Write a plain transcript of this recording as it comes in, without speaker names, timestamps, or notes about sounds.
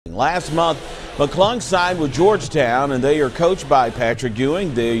Last month, McClung signed with Georgetown, and they are coached by Patrick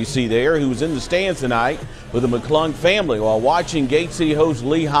Ewing, there you see there, who's in the stands tonight with the McClung family. While watching Gate City host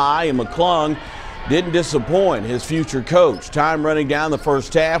Lehigh, and McClung didn't disappoint his future coach. Time running down the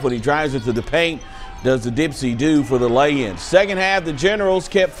first half when he drives it to the paint, does the dipsy-do for the lay-in. Second half, the Generals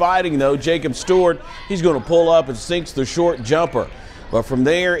kept fighting, though. Jacob Stewart, he's going to pull up and sinks the short jumper. But from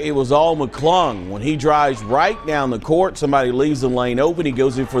there, it was all McClung. When he drives right down the court, somebody leaves the lane open. He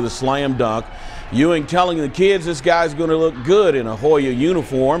goes in for the slam dunk. Ewing telling the kids this guy's going to look good in a Hoya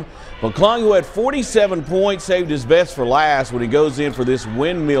uniform. McClung, who had 47 points, saved his best for last when he goes in for this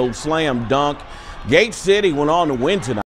windmill slam dunk. Gate City went on to win tonight.